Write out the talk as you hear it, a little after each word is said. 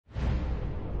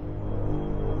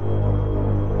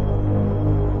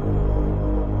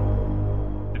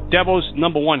devil's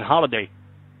 #1 holiday.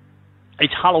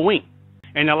 It's Halloween.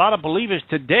 And a lot of believers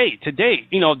today,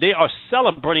 they are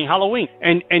celebrating Halloween.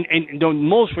 And the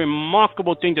most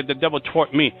remarkable thing that the devil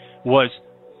taught me was,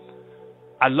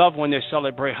 I love when they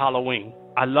celebrate Halloween.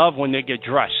 I love when they get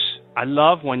dressed. I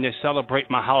love when they celebrate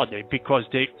my holiday because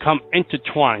they come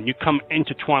intertwined. You come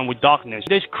intertwined with darkness.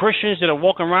 There's Christians that are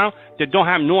walking around that don't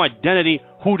have no identity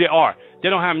who they are. They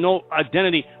don't have no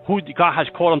identity who God has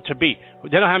called them to be.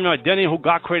 They don't have no identity who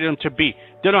God created them to be.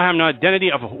 They don't have no identity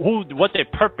of what their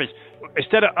purpose.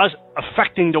 Instead of us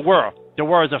affecting the world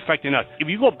is affecting us. If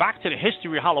you go back to the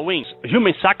history of Halloween,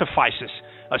 human sacrifices,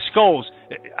 skulls,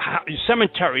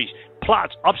 cemeteries,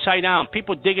 plots upside down,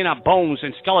 people digging out bones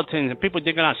and skeletons and people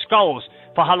digging out skulls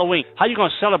for Halloween. How are you going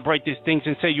to celebrate these things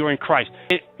and say you're in Christ?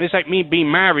 It's like me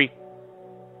being married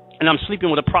and I'm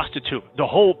sleeping with a prostitute. The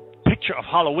whole picture of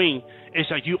Halloween is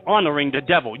like you honoring the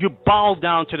devil. You bow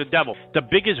down to the devil. The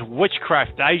biggest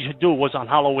witchcraft that I used to do was on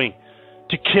Halloween,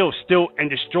 to kill, steal, and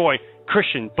destroy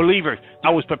Christian believers. I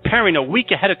was preparing a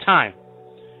week ahead of time.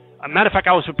 As a matter of fact,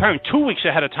 I was preparing 2 weeks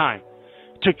ahead of time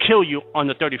to kill you on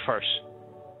the 31st.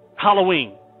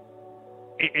 Halloween,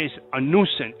 it is a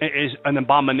nuisance. It is an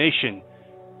abomination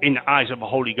in the eyes of a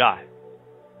holy God.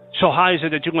 So how is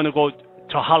it that you're going to go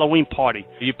to a Halloween party?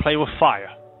 You play with fire.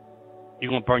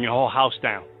 You're going to burn your whole house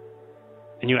down.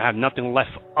 And you have nothing left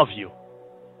of you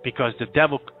because the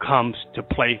devil comes to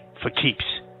play for keeps.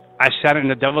 I sat in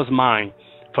the devil's mind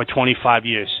for 25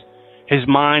 years. His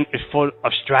mind is full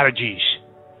of strategies,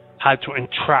 how to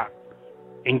entrap,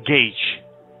 engage,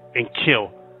 and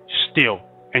kill, steal,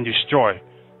 and destroy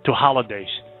through holidays,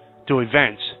 through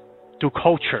events, through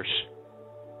cultures.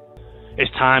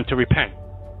 It's time to repent.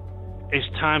 It's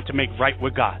time to make right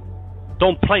with God.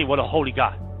 Don't play with a holy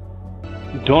God.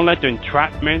 Don't let the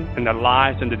entrapment and the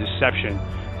lies and the deception,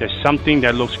 there's something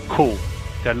that looks cool,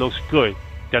 that looks good,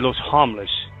 that looks harmless,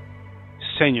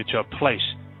 send you to a place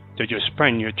that you'll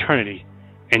spend your eternity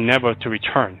and never to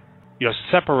return. You're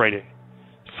separated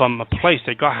from a place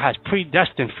that God has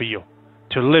predestined for you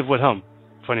to live with Him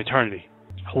for an eternity.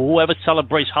 Whoever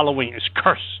celebrates Halloween is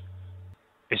cursed.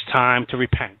 It's time to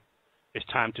repent. It's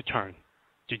time to turn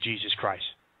to Jesus Christ.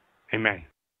 Amen.